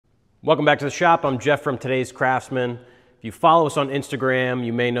Welcome back to the shop. I'm Jeff from Today's Craftsman. If you follow us on Instagram,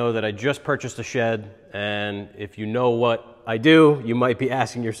 you may know that I just purchased a shed, and if you know what I do, you might be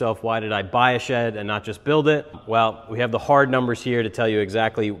asking yourself, why did I buy a shed and not just build it? Well, we have the hard numbers here to tell you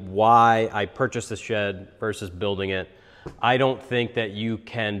exactly why I purchased this shed versus building it. I don't think that you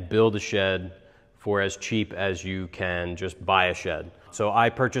can build a shed for as cheap as you can just buy a shed. So I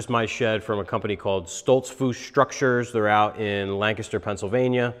purchased my shed from a company called Stoltzfus Structures. They're out in Lancaster,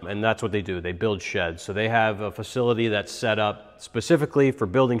 Pennsylvania, and that's what they do. They build sheds. So they have a facility that's set up specifically for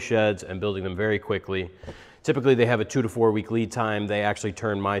building sheds and building them very quickly. Typically they have a 2 to 4 week lead time. They actually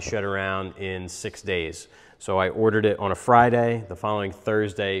turned my shed around in 6 days. So I ordered it on a Friday. The following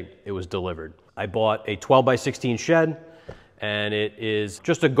Thursday, it was delivered. I bought a 12 by 16 shed, and it is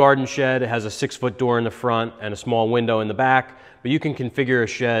just a garden shed. It has a 6-foot door in the front and a small window in the back. But you can configure a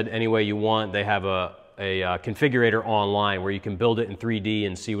shed any way you want. They have a configurator online where you can build it in 3D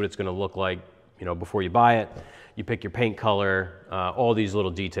and see what it's gonna look like, you know, before you buy it. You pick your paint color, all these little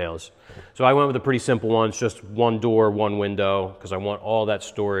details. So I went with a pretty simple one. It's just one door, one window, because I want all that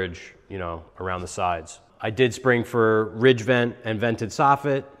storage, you know, around the sides. I did spring for ridge vent and vented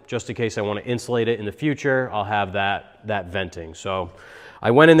soffit, just in case I want to insulate it in the future. I'll have that venting. So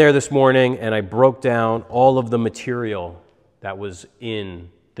I went in there this morning and I broke down all of the material that was in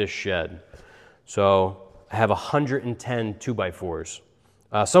this shed. So I have 110 2x4s.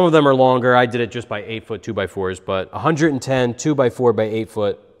 Some of them are longer. I did it just by 8-foot 2x4s, but 110 2x4 by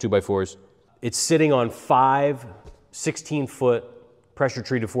 8-foot 2x4s. It's sitting on 5 16-foot pressure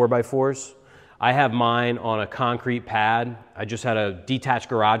treated 4x4s. I have mine on a concrete pad. I just had a detached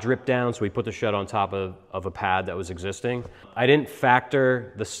garage ripped down, so we put the shed on top of a pad that was existing. I didn't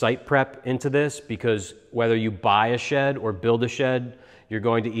factor the site prep into this because whether you buy a shed or build a shed, you're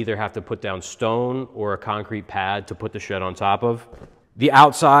going to either have to put down stone or a concrete pad to put the shed on top of. The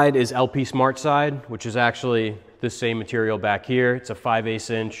outside is LP SmartSide, which is actually the same material back here. It's a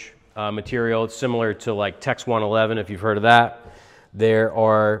 5/8 inch material. It's similar to like Tex 111, if you've heard of that. There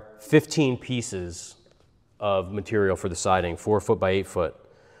are 15 pieces of material for the siding, 4-foot by 8-foot.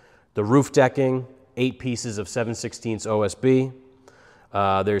 The roof decking, 8 pieces of 7/16 OSB.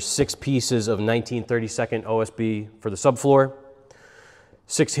 There's 6 pieces of 19/32 OSB for the subfloor.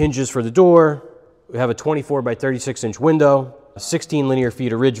 6 hinges for the door. We have a 24 by 36 inch window, 16 linear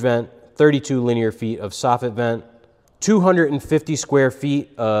feet of ridge vent, 32 linear feet of soffit vent, 250 square feet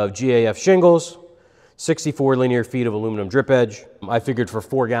of GAF shingles, 64 linear feet of aluminum drip edge. I figured for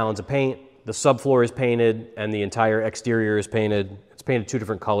 4 gallons of paint. The subfloor is painted and the entire exterior is painted. It's painted 2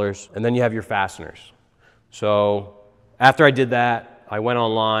 different colors. And then you have your fasteners. So after I did that, I went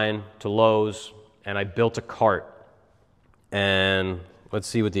online to Lowe's and I built a cart. And let's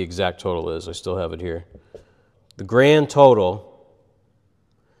see what the exact total is. I still have it here. The grand total,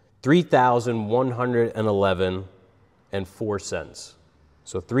 $3,111.04.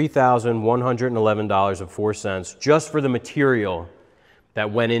 So $3,111.04 just for the material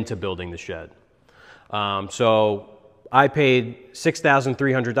that went into building the shed. So I paid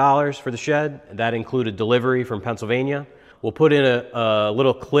 $6,300 for the shed. That included delivery from Pennsylvania. We'll put in a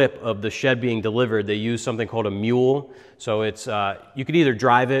little clip of the shed being delivered. They use something called a mule. So it's, you could either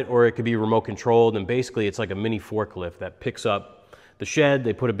drive it or it could be remote controlled. And basically it's like a mini forklift that picks up the shed.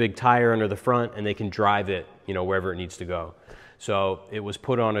 They put a big tire under the front and they can drive it, you know, wherever it needs to go. So it was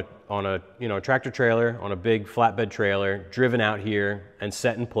put on a you know, tractor trailer, on a big flatbed trailer, driven out here and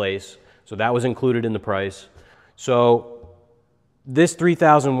set in place. So that was included in the price. So this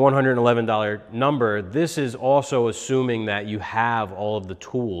 $3,111 number, this is also assuming that you have all of the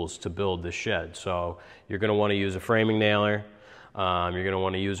tools to build the shed. So you're gonna wanna use a framing nailer. You're gonna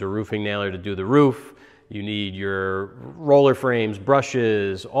wanna use a roofing nailer to do the roof. You need your roller frames,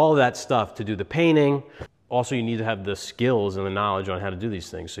 brushes, all of that stuff to do the painting. Also, you need to have the skills and the knowledge on how to do these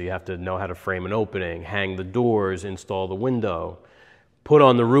things. So you have to know how to frame an opening, hang the doors, install the window, put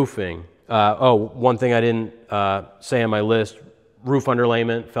on the roofing. One thing I didn't say on my list, roof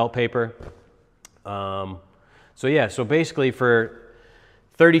underlayment, felt paper. So yeah, so basically for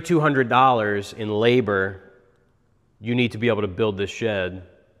 $3,200 in labor, you need to be able to build this shed,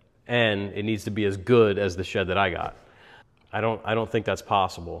 and it needs to be as good as the shed that I got. I don't think that's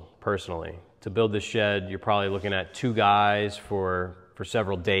possible, personally. To build this shed, you're probably looking at 2 guys for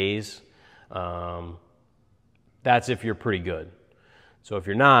several days. That's if you're pretty good. So if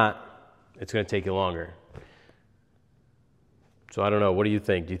you're not, it's gonna take you longer. So I don't know, what do you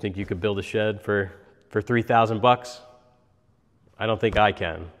think? Do you think you could build a shed for 3,000 bucks? I don't think I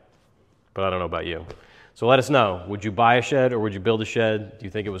can, but I don't know about you. So let us know, would you buy a shed or would you build a shed? Do you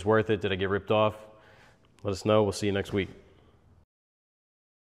think it was worth it? Did I get ripped off? Let us know, we'll see you next week.